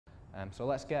So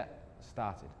let's get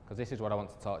started, because this is what I want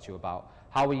to talk to you about,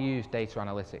 how we use data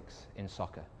analytics in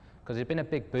soccer. Because there's been a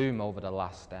big boom over the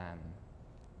last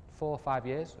 4 or 5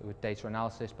 years with data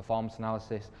analysis, performance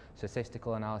analysis,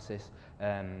 statistical analysis,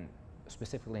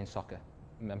 specifically in soccer.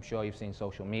 I'm sure you've seen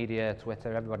social media,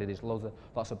 Twitter, everybody, there's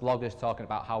lots of bloggers talking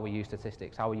about how we use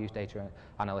statistics, how we use data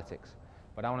analytics.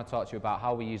 But I want to talk to you about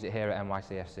how we use it here at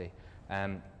NYCFC.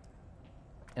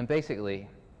 And basically,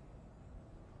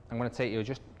 I'm going to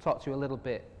just talk to you a little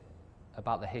bit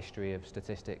about the history of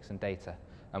statistics and data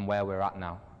and where we're at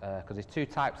now. Because there's 2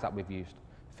 types that we've used,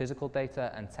 physical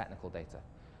data and technical data.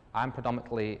 I'm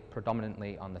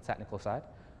predominantly on the technical side,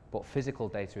 but physical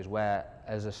data is where,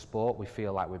 as a sport, we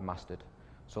feel like we've mastered.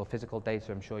 So physical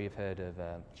data, I'm sure you've heard of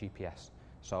GPS.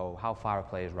 So how far a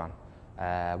player's ran,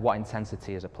 what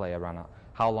intensity has a player ran at,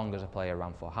 how long has a player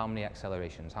ran for, how many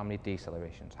accelerations, how many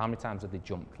decelerations, how many times have they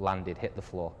jumped, landed, hit the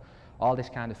floor. All this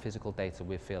kind of physical data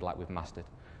we feel like we've mastered.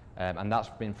 And that's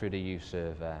been through the use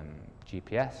of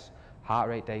GPS, heart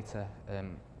rate data.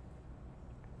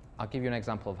 I'll give you an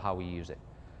example of how we use it.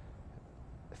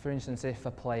 For instance, if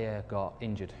a player got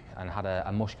injured and had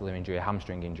a muscular injury, a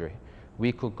hamstring injury,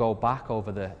 we could go back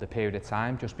over the period of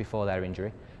time just before their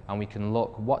injury, and we can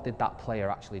look, what did that player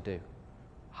actually do?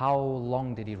 How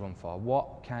long did he run for?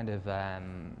 What kind of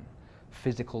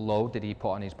physical load did he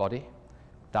put on his body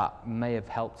that may have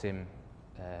helped him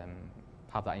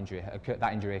have that injury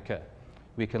occur?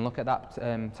 We can look at that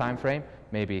time frame,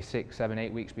 maybe 6, 7,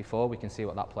 8 weeks before, we can see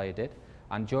what that player did.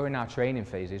 And during our training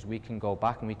phases, we can go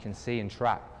back and we can see and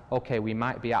track, okay, we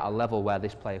might be at a level where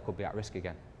this player could be at risk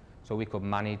again. So we could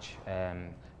manage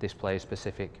this player's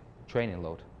specific training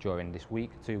load during this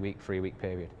week, 2-week, 3-week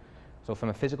period. So from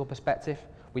a physical perspective,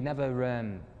 we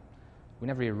never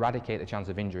eradicate the chance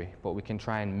of injury, but we can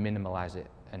try and minimize it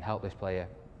and help this player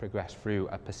progress through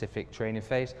a specific training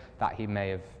phase that he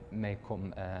may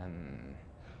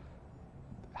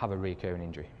have a recurring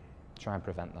injury. Try and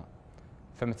prevent that.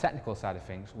 From a technical side of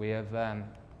things, we have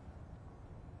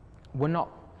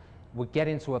we're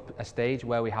getting to a stage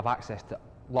where we have access to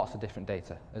lots of different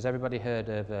data. Has everybody heard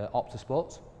of Opta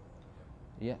Sports?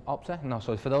 Yeah, Opta? No,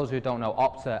 so for those who don't know,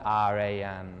 Opta are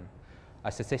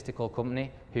a statistical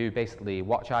company who basically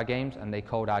watch our games and they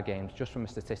code our games just from a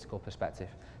statistical perspective.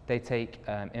 They take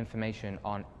information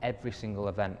on every single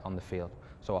event on the field.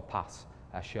 So a pass,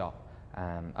 a shot,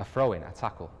 a throw-in, a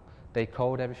tackle. They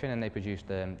code everything and they produce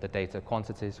the data,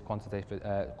 quantitative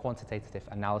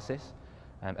analysis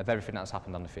of everything that's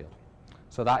happened on the field.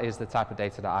 So that is the type of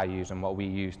data that I use and what we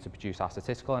use to produce our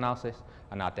statistical analysis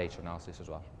and our data analysis as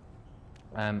well.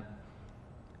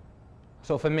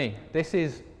 So for me, this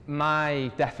is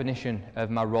my definition of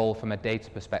my role from a data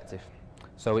perspective.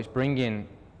 So it's bringing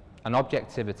an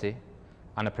objectivity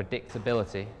and a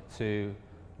predictability to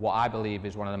what I believe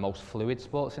is one of the most fluid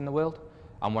sports in the world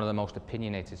and one of the most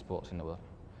opinionated sports in the world.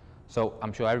 So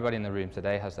I'm sure everybody in the room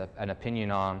today has an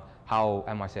opinion on how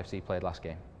NYCFC played last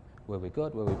game. Were we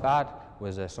good? Were we bad?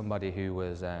 Was there somebody who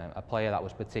was a player that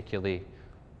was particularly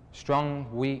strong,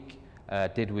 weak?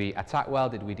 Did we attack well?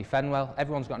 Did we defend well?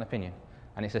 Everyone's got an opinion.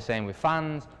 And it's the same with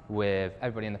fans, with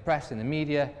everybody in the press, in the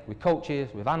media, with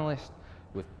coaches, with analysts,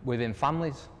 within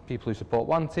families, people who support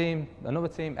one team, another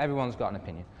team, everyone's got an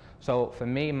opinion. So for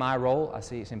me, my role, I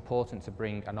see it's important to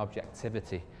bring an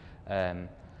objectivity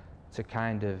to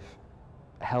kind of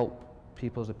help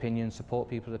people's opinions, support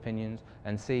people's opinions,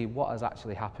 and see what has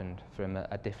actually happened from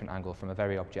a different angle, from a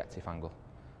very objective angle.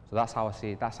 So that's how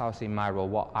I see my role,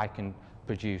 what I can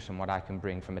produce and what I can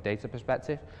bring from a data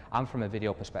perspective and from a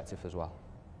video perspective as well.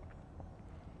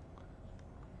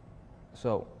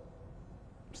 So,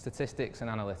 statistics and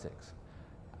analytics.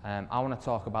 I want to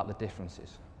talk about the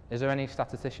differences. Is there any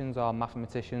statisticians or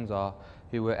mathematicians or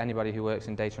anybody who works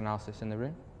in data analysis in the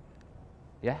room?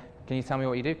 Yeah? Can you tell me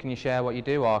what you do? Can you share what you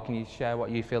do, or can you share what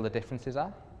you feel the differences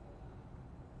are?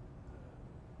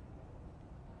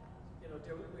 You know,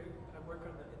 I work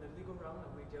in the legal realm,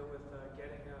 and we deal with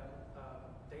getting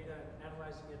data and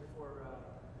analyzing it for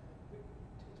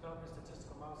developing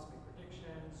statistical models to make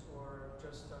predictions, or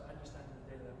just understanding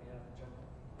the data that we have in general.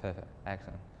 Perfect.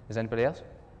 Excellent. Is anybody else?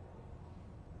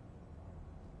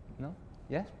 No?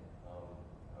 Yes?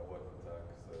 I work with tech,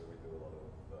 so we do a lot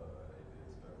of A/B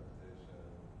experimentation,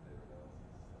 data analysis.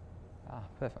 Ah,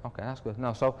 perfect. Okay, that's good.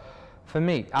 No, so for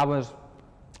me,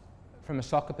 from a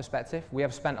soccer perspective, we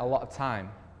have spent a lot of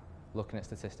time looking at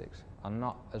statistics and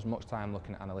not as much time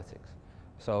looking at analytics.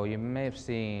 So you may have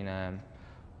seen on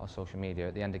social media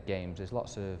at the end of games, there's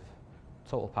lots of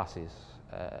total passes,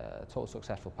 total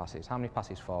successful passes, how many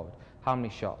passes forward, how many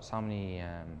shots, how many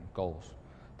goals,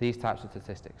 these types of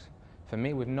statistics. For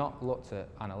me, we've not looked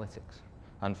at analytics.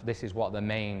 And this is what the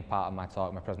main part of my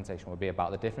talk, my presentation will be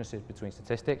about, the differences between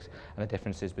statistics and the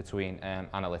differences between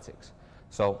analytics.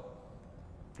 So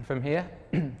from here,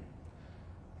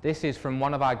 this is from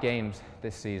one of our games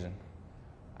this season.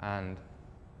 And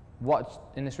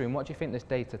in this room, what do you think this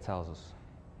data tells us?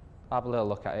 Have a little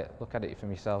look at it from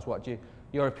yourselves.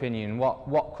 Your opinion,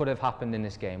 what could have happened in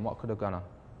this game? What could have gone on?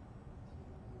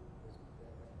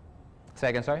 Say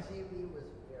again, sorry? Team B was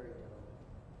very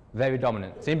dominant. Very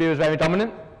dominant. Team B was very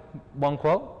dominant? One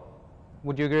quote?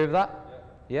 Would you agree with that?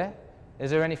 Yeah. Is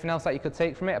there anything else that you could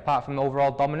take from it, apart from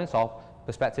overall dominance or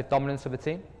perspective dominance of the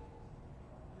team?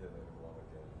 Yeah, they won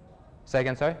the game. Say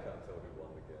again, sorry? Can't tell who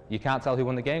won the game. You can't tell who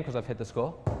won the game because I've hit the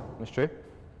score. That's true.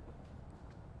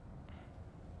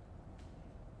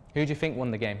 Who do you think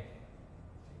won the game?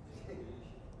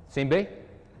 Team B?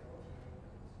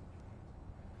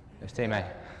 It's Team A.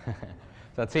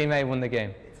 So Team A won the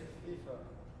game.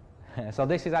 So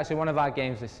this is actually one of our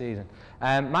games this season.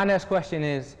 My next question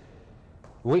is,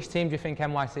 which team do you think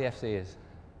NYCFC is?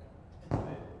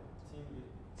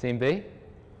 Team B.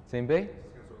 Team B?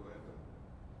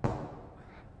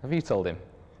 Have you told him?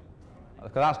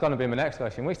 Because that's going to be my next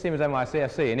question. Which team is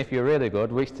NYCFC? And if you're really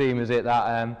good, which team is it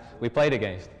that we played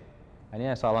against? And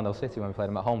yeah, it's Orlando City when we played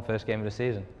them at home, first game of the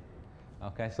season.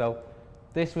 Okay, so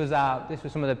this was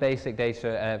some of the basic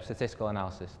data statistical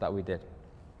analysis that we did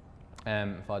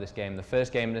for this game. The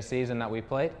first game of the season that we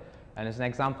played, and as an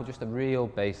example, just a real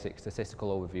basic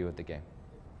statistical overview of the game.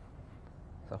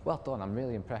 So well done, I'm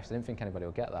really impressed. I didn't think anybody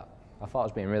would get that. I thought I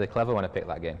was being really clever when I picked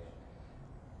that game.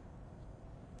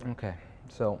 Okay,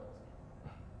 so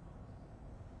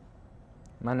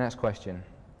my next question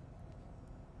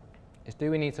is, do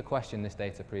we need to question this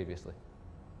data previously?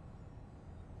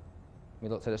 We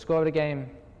looked at the score of the game,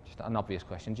 just an obvious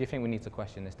question. Do you think we need to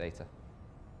question this data?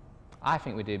 I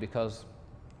think we do, because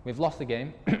we've lost the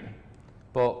game,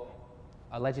 but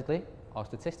allegedly or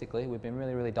statistically, we've been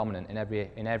really, really dominant in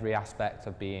every aspect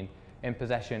of being in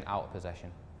possession, out of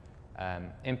possession.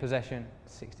 In possession,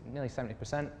 nearly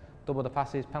 70%, double the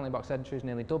passes, penalty box entries,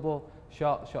 nearly double,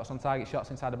 shots on target, shots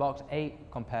inside the box,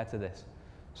 8 compared to this.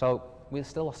 So we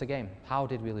still lost the game. How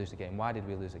did we lose the game? Why did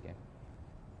we lose the game?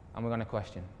 And we're going to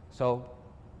question. So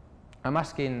I'm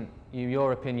asking you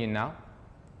your opinion now.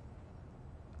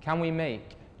 Can we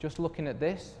make, just looking at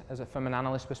this from an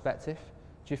analyst perspective,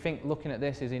 do you think looking at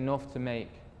this is enough to make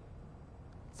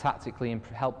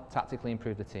help tactically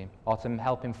improve the team, or to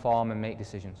help inform and make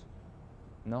decisions?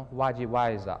 No?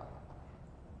 Why is that?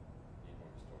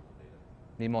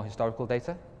 Need more historical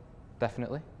data?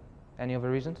 Definitely. Any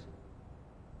other reasons?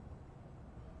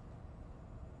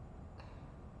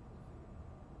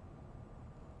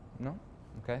 No?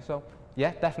 Okay, so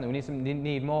yeah, definitely we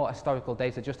need more historical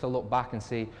data just to look back and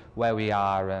see where we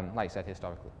are, like I said,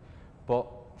 historically. But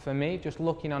for me, just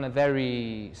looking on a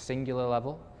very singular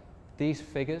level, these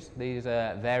figures, these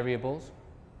variables,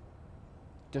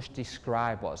 just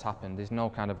describe what's happened. There's no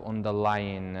kind of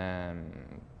underlying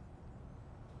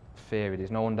theory,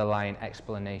 there's no underlying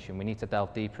explanation. We need to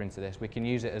delve deeper into this. We can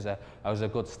use it as a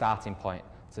good starting point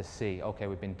to see, okay,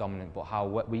 we've been dominant,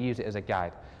 but we use it as a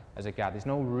guide. There's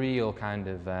no real kind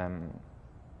of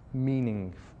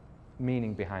meaning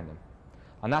behind them.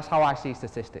 And that's how I see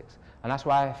statistics. And that's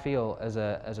why I feel as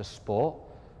a sport,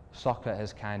 soccer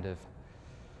has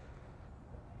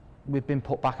we've been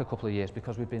put back a couple of years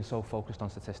because we've been so focused on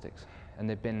statistics. And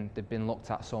they've been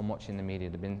looked at so much in the media,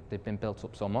 they've been built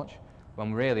up so much,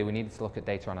 when really we needed to look at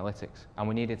data analytics. And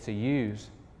we needed to use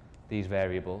these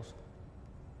variables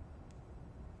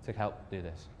to help do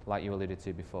this, like you alluded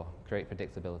to before, create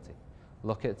predictability.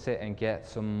 Look at it and get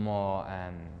some more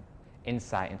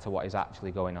insight into what is actually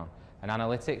going on. And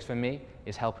analytics, for me,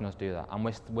 is helping us do that.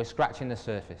 And we're scratching the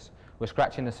surface. We're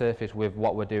scratching the surface with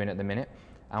what we're doing at the minute,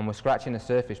 and we're scratching the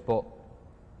surface, but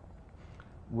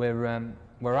we're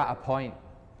at a point,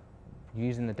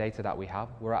 using the data that we have,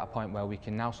 we're at a point where we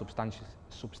can now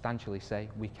substantially say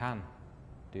we can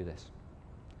do this.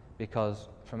 Because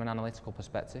from an analytical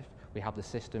perspective, we have the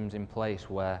systems in place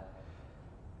where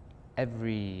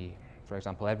for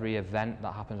example, every event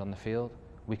that happens on the field,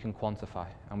 we can quantify,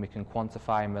 and we can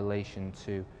quantify in relation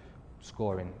to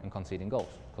scoring and conceding goals,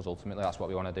 because ultimately that's what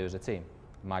we want to do as a team.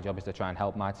 My job is to try and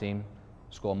help my team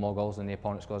score more goals than the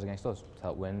opponent scores against us, to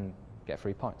help win, get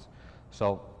 3 points.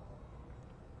 So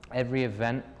every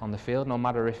event on the field, no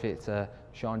matter if it's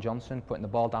Sean Johnson putting the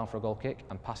ball down for a goal kick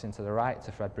and passing to the right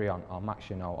to Fred Brion or Max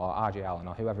Chenot or RJ Allen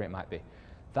or whoever it might be,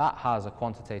 that has a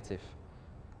quantitative,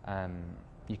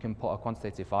 you can put a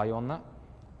quantitative value on that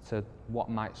to what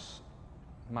might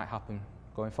happen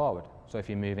going forward. So if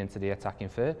you move into the attacking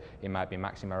third, it might be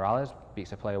Maxi Morales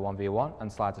beats a player 1v1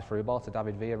 and slides a through ball to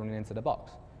David Villa running into the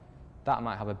box. That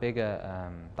might have a bigger,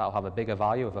 that'll have a bigger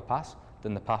value of a pass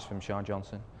than the pass from Sean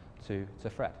Johnson to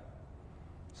Fred.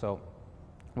 So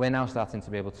we're now starting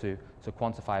to be able to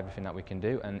quantify everything that we can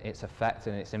do and its effect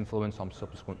and its influence on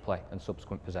subsequent play and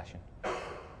subsequent possession.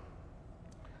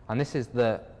 And this is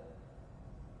the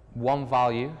one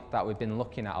value that we've been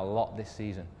looking at a lot this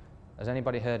season. Has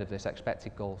anybody heard of this,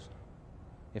 expected goals?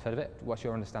 You've heard of it? What's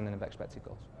your understanding of expected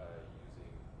goals?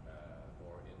 Using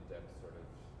more in-depth sort of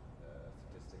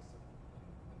statistics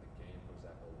in the game, for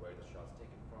example, where the shot's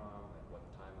taken from, and what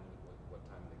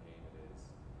time in the game it is.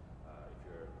 If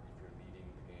you're leading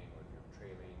the game, or if you're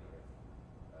trailing, or if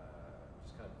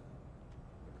just kind of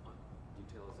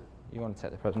details it. You want to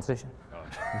take the presentation? Oh.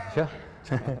 Sure.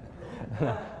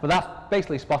 But that's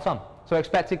basically spot on. So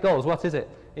expected goals, what is it?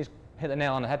 It's hit the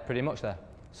nail on the head pretty much there.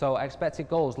 So expected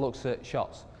goals looks at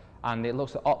shots, and it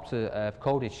looks at Opta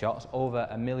coded shots over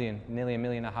nearly 1.5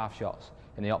 million shots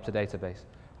in the Opta database.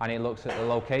 And it looks at the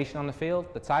location on the field,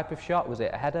 the type of shot, was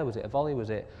it a header, was it a volley, was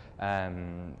it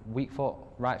weak foot,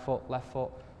 right foot, left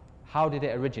foot? How did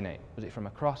it originate? Was it from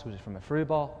a cross, was it from a through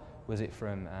ball, was it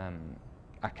from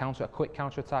a quick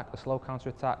counter-attack, a slow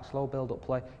counter-attack, slow build-up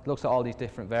play? It looks at all these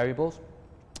different variables,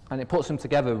 and it puts them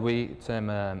together. We term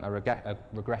a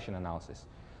regression analysis.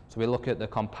 So we look at the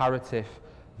comparative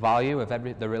value of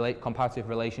comparative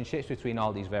relationships between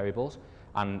all these variables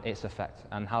and its effect,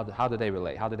 and how do they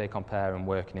relate, how do they compare and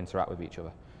work and interact with each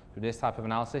other. So this type of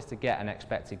analysis to get an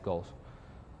expected goals.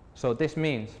 So this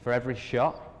means for every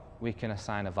shot, we can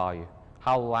assign a value.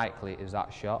 How likely is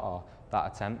that shot or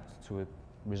that attempt to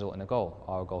result in a goal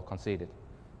or a goal conceded?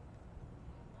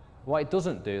 What it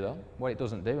doesn't do though,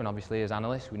 and obviously as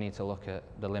analysts we need to look at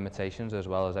the limitations as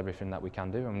well as everything that we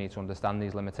can do, and we need to understand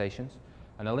these limitations.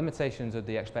 And the limitations of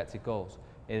the expected goals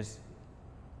is,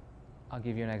 I'll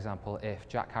give you an example. If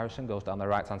Jack Harrison goes down the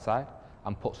right hand side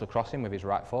and puts a cross in with his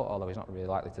right foot, although he's not really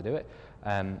likely to do it,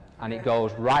 and it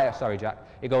goes right, sorry Jack,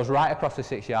 it goes right across the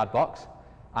 6-yard box,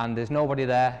 and there's nobody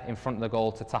there in front of the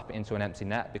goal to tap it into an empty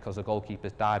net because the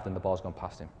goalkeeper's dived and the ball's gone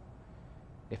past him.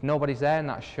 If nobody's there and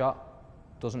that shot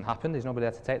doesn't happen, there's nobody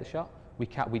there to take the shot, we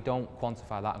don't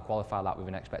quantify that and qualify that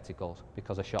within expected goals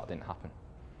because a shot didn't happen.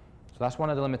 So that's one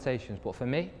of the limitations, but for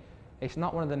me, it's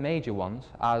not one of the major ones,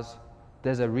 as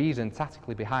there's a reason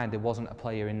tactically behind there wasn't a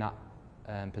player in that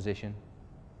position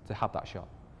to have that shot.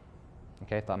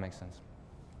 Okay, if that makes sense.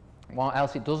 What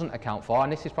else it doesn't account for,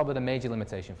 and this is probably the major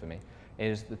limitation for me,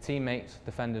 is the teammates,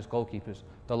 defenders, goalkeepers,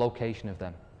 the location of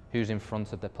them, who's in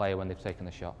front of the player when they've taken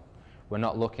the shot. We're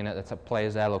not looking at the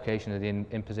players, their location,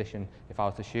 in position. If I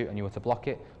was to shoot and you were to block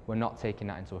it, we're not taking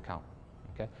that into account,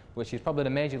 okay? Which is probably the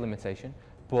major limitation,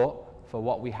 but for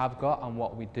what we have got and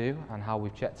what we do and how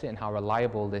we've checked it and how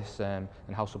reliable this and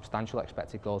how substantial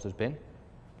expected goals has been,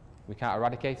 we can't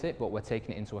eradicate it, but we're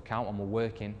taking it into account and we're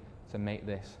working to make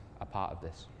this a part of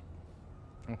this.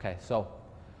 Okay, so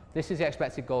this is the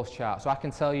expected goals chart. So I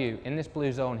can tell you, in this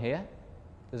blue zone here,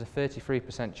 there's a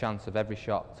 33% chance of every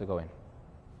shot to go in.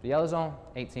 The yellow zone,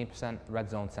 18%, red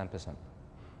zone, 10%.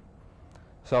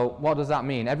 So what does that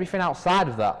mean? Everything outside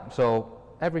of that, so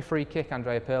every free kick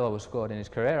Andrea Pirlo has scored in his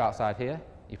career outside here,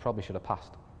 he probably should have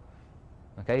passed.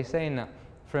 Okay, he's saying that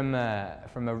from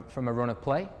a run of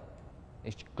play,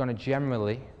 it's going to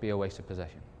generally be a waste of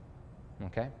possession.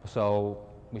 Okay, so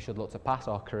we should look to pass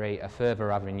or create a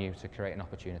further avenue to create an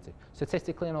opportunity.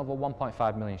 Statistically, in over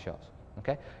 1.5 million shots.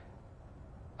 Okay,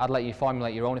 I'd let you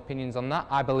formulate your own opinions on that.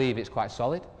 I believe it's quite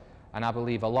solid, and I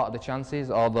believe a lot of the chances,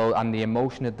 and the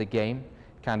emotion of the game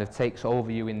kind of takes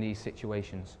over you in these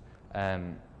situations.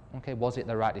 Okay, was it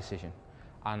the right decision?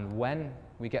 And when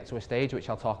we get to a stage, which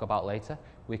I'll talk about later,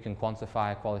 we can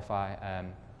quantify, qualify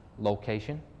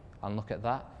location and look at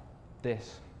that.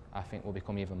 This, I think, will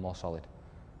become even more solid.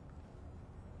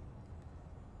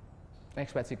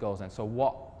 Expected goals then. So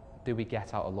what do we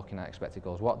get out of looking at expected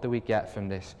goals? What do we get from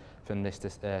this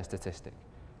statistic?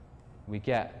 We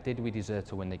get, did we deserve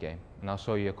to win the game? And I'll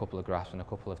show you a couple of graphs and a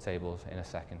couple of tables in a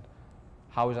second.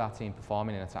 How is our team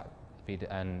performing in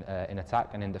attack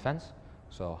and in defence?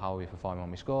 So how are we performing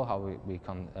when we score? How are we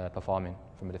performing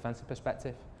from a defensive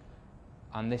perspective?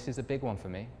 And this is a big one for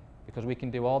me, because we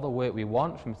can do all the work we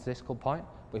want from a statistical point,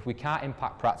 but if we can't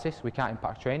impact practice, we can't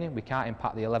impact training, we can't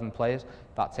impact the 11 players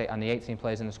that take, and the 18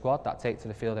 players in the squad that take to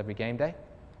the field every game day,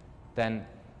 then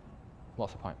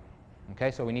what's the point? Okay,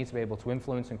 so we need to be able to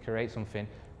influence and create something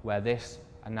where this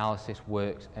analysis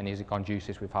works and is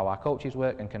conducive with how our coaches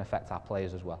work and can affect our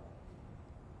players as well.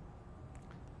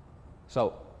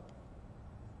 So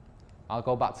I'll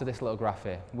go back to this little graph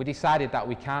here. We decided that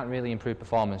we can't really improve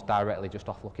performance directly just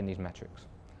off looking at these metrics.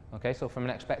 Okay, so from an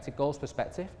expected goals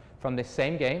perspective, from this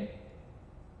same game,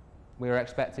 we were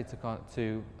expected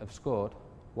to have scored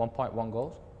 1.1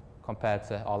 goals compared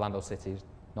to Orlando City's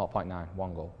 0.9,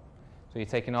 1 goal. So you're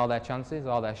taking all their chances,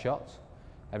 all their shots,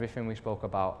 everything we spoke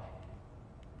about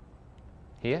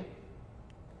here,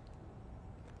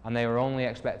 and they were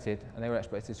expected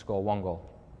to score 1 goal.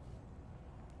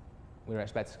 We were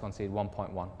expected to concede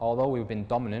 1.1, although we've been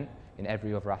dominant in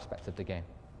every other aspect of the game.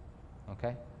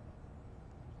 Okay?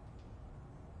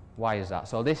 Why is that?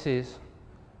 So this is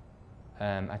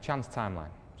a chance timeline.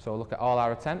 So look at all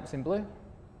our attempts in blue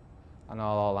and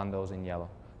all Orlando's in yellow.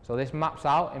 So this maps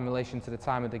out in relation to the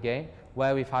time of the game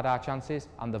where we've had our chances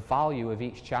and the value of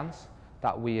each chance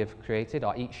that we have created,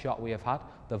 or each shot we have had,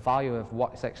 the value of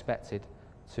what's expected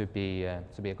to be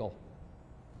a goal.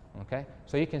 Okay?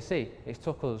 So you can see it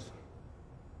took us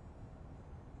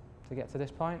to get to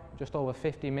this point, just over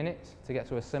 50 minutes to get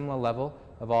to a similar level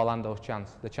of Orlando's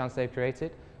chance. The chance they've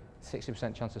created,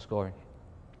 60% chance of scoring.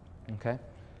 Okay?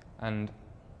 And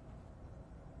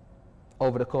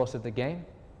over the course of the game,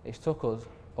 it took us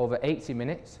over 80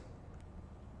 minutes.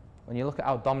 When you look at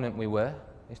how dominant we were,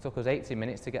 it took us 80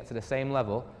 minutes to get to the same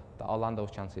level that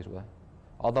Orlando's chances were.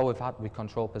 Although we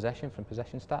controlled possession from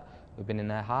possession stat, we've been in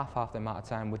there half the amount of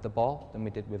time with the ball than we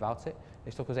did without it.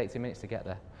 It took us 80 minutes to get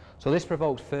there. So this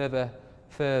provokes further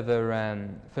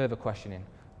questioning.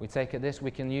 We take at this,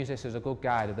 we can use this as a good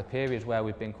guide of the periods where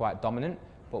we've been quite dominant,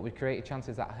 but we've created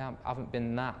chances that haven't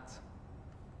been that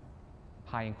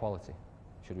high in quality,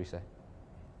 should we say.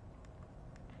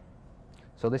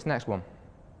 So this next one.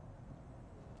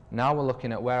 Now we're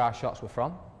looking at where our shots were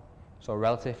from. So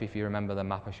relative, if you remember the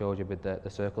map I showed you with the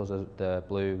circles, the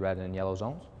blue, red and yellow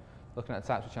zones. Looking at the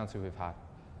types of chances we've had.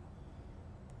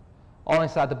 All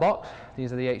inside the box,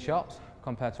 these are the 8 shots,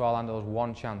 compared to Orlando's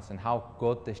 1 chance and how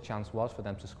good this chance was for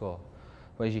them to score.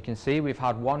 But as you can see, we've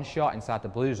had 1 shot inside the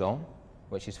blue zone,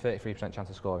 which is 33% chance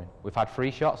of scoring. We've had 3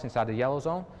 shots inside the yellow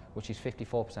zone, which is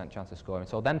 54% chance of scoring.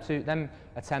 So them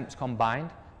attempts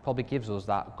combined probably gives us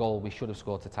that goal we should have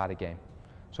scored to tie the game.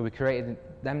 So we created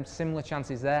them similar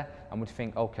chances there, and we'd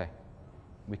think, okay,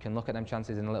 we can look at them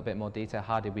chances in a little bit more detail.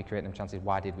 How did we create them chances?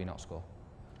 Why did we not score?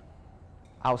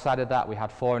 Outside of that, we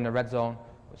had 4 in the red zone,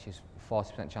 which is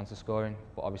 40% chance of scoring,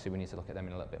 but obviously we need to look at them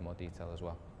in a little bit more detail as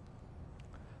well.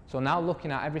 So now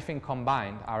looking at everything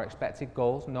combined, our expected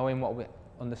goals,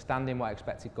 understanding what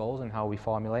expected goals and how we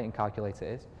formulate and calculate it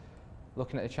is,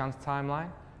 looking at the chance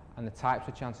timeline and the types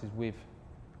of chances we've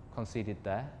conceded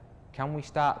there, can we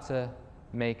start to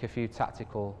make a few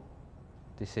tactical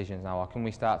decisions now, or can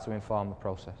we start to inform the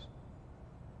process?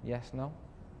 Yes, no?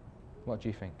 What do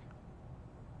you think?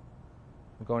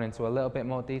 We're going into a little bit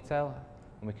more detail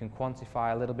and we can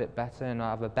quantify a little bit better and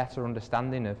have a better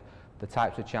understanding of the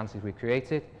types of chances we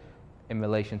created in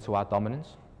relation to our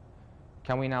dominance.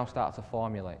 Can we now start to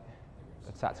formulate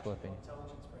a tactical opinion?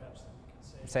 Intelligence, perhaps, that we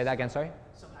can say. Say that again, sorry?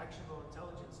 Some actionable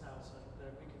intelligence now, so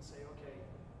that we can say, okay,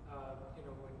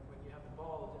 when you have the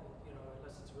ball,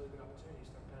 unless it's a really good opportunity,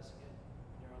 start passing it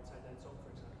when you're outside that zone,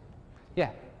 for example. Yeah.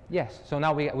 Yes. So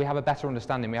now we have a better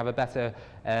understanding. We have a better,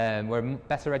 we're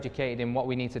better educated in what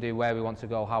we need to do, where we want to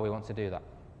go, how we want to do that.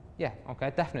 Yeah.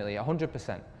 Okay. Definitely,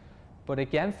 100%. But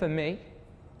again, for me,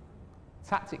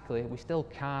 tactically, we still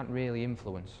can't really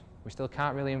influence. We still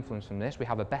can't really influence from this. We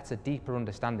have a better, deeper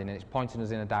understanding, and it's pointing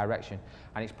us in a direction.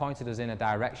 And it's pointed us in a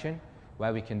direction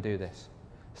where we can do this.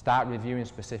 Start reviewing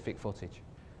specific footage.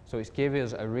 So it's giving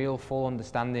us a real full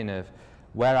understanding of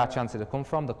where our chances have come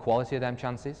from, the quality of them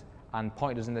chances, and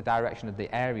point us in the direction of the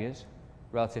areas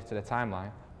relative to the timeline,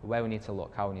 where we need to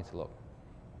look, how we need to look.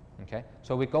 Okay?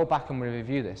 So we go back and we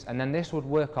review this, and then this would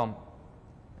work on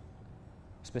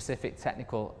specific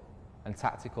technical and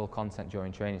tactical content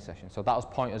during training sessions. So that was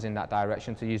point us in that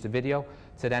direction to use the video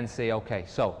to then see, okay,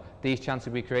 so these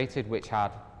chances we created, which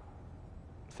had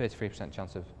 33%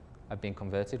 chance of being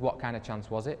converted, what kind of chance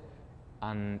was it?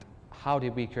 And how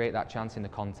did we create that chance in the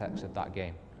context of that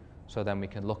game? So then we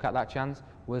can look at that chance.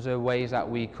 Was there ways that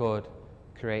we could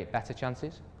create better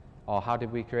chances? Or how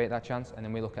did we create that chance? And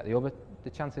then we look at the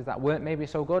chances that weren't maybe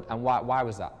so good, and why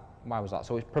was that? Why was that?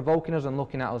 So it's provoking us and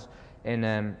looking at us in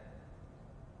a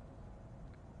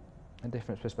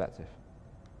different perspective.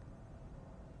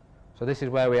 So this is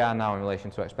where we are now in relation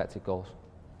to expected goals.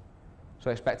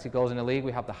 So expected goals in the league,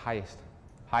 we have the highest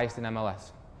in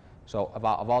MLS. So of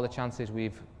all the chances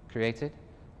we've created,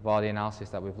 of all the analysis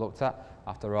that we've looked at,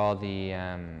 after all the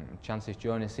chances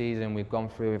during the season we've gone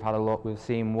through, we've had a look, we've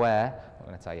seen where, I'm not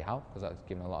going to tell you how, because that's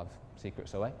giving a lot of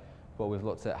secrets away, but we've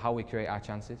looked at how we create our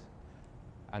chances,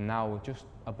 and now we're just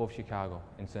above Chicago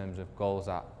in terms of goals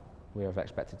that we have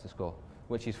expected to score,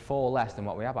 which is 4 less than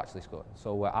what we have actually scored.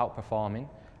 So we're outperforming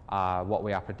what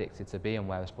we are predicted to be and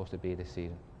where we're supposed to be this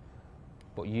season.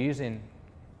 But using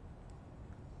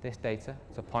this data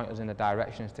to point us in the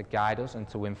directions, to guide us and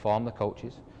to inform the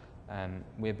coaches,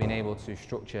 we've been able to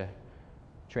structure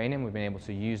training. We've been able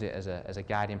to use it as a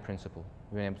guiding principle.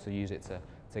 We've been able to use it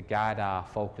to guide our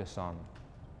focus on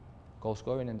goal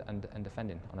scoring and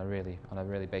defending on a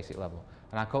really basic level.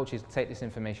 And our coaches take this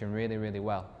information really, really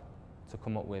well to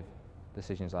come up with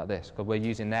decisions like this, because we're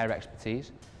using their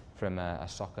expertise from a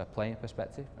soccer playing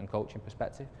perspective and coaching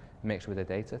perspective, mixed with the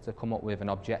data, to come up with an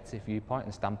objective viewpoint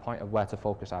and standpoint of where to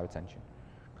focus our attention.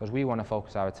 Because we want to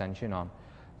focus our attention on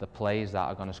the plays that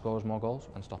are going to score us more goals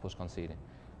and stop us conceding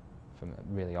from a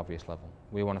really obvious level.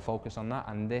 We want to focus on that,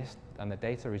 and the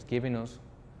data is giving us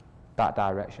that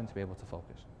direction to be able to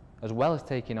focus, as well as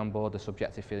taking on board the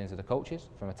subjective feelings of the coaches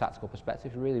from a tactical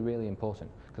perspective. Really, really important,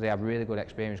 because they have really good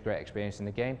experience, great experience in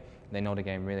the game, and they know the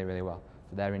game really, really well.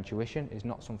 So their intuition is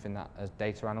not something that, as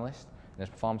data analysts and as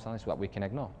performance analysts, that we can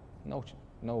ignore.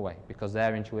 No way, because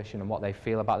their intuition and what they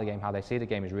feel about the game, how they see the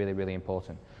game, is really, really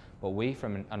important. But we,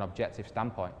 from an objective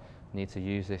standpoint, need to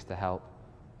use this to help.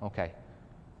 Okay,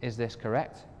 is this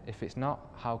correct? If it's not,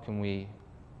 how can we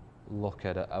look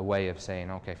at a way of saying,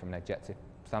 okay, from an objective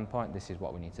standpoint, this is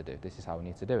what we need to do, this is how we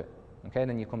need to do it. Okay,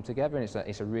 then you come together, and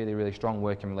it's a really, really strong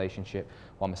working relationship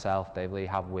what myself, Dave Lee,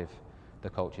 have with the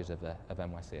coaches of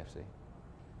NYCFC.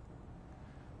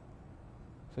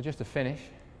 So just to finish,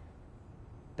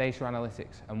 data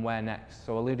analytics and where next.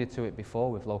 So I alluded to it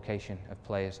before with location of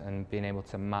players and being able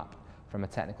to map from a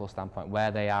technical standpoint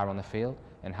where they are on the field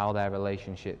and how their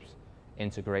relationships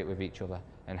integrate with each other,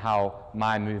 and how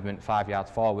my movement 5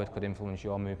 yards forward could influence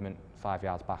your movement 5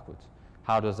 yards backwards.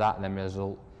 How does that then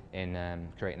result in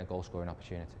creating a goal scoring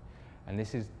opportunity? And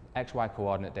this is XY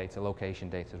coordinate data, location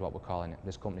data is what we're calling it.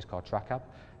 This company's called TrackApp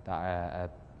that are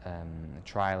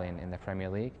trialing in the Premier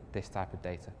League this type of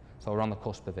data. So we're on the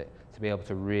cusp of it, to be able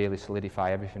to really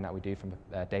solidify everything that we do from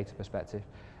a data perspective,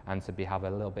 and to have a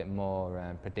little bit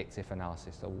more predictive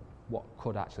analysis of what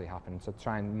could actually happen. So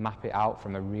try and map it out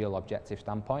from a real objective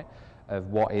standpoint of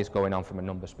what is going on from a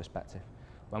numbers perspective.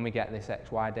 When we get this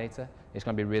XY data, it's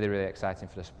going to be really, really exciting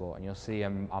for the sport, and you'll see a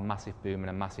massive boom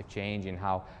and a massive change in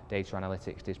how data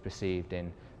analytics is perceived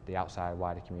in the outside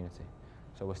wider community.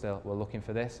 So we're looking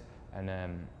for this,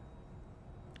 and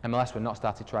MLS, we've not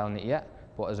started trialling it yet,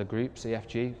 but as a group,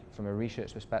 CFG, from a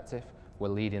research perspective, we're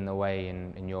leading the way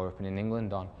in Europe and in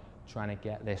England on trying to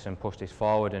get this and push this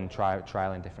forward, and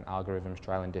trialing different algorithms,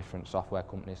 trialing different software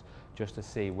companies, just to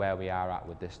see where we are at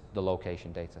with the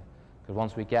location data. Because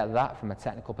once we get that from a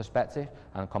technical perspective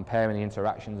and comparing the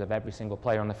interactions of every single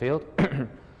player on the field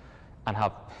and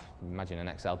imagine an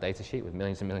Excel data sheet with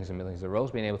millions and millions and millions of rows,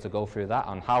 being able to go through that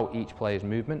on how each player's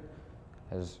movement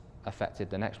has affected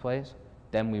the next players,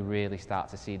 then we really start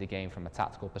to see the game from a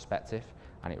tactical perspective,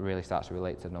 and it really starts to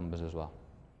relate to numbers as well.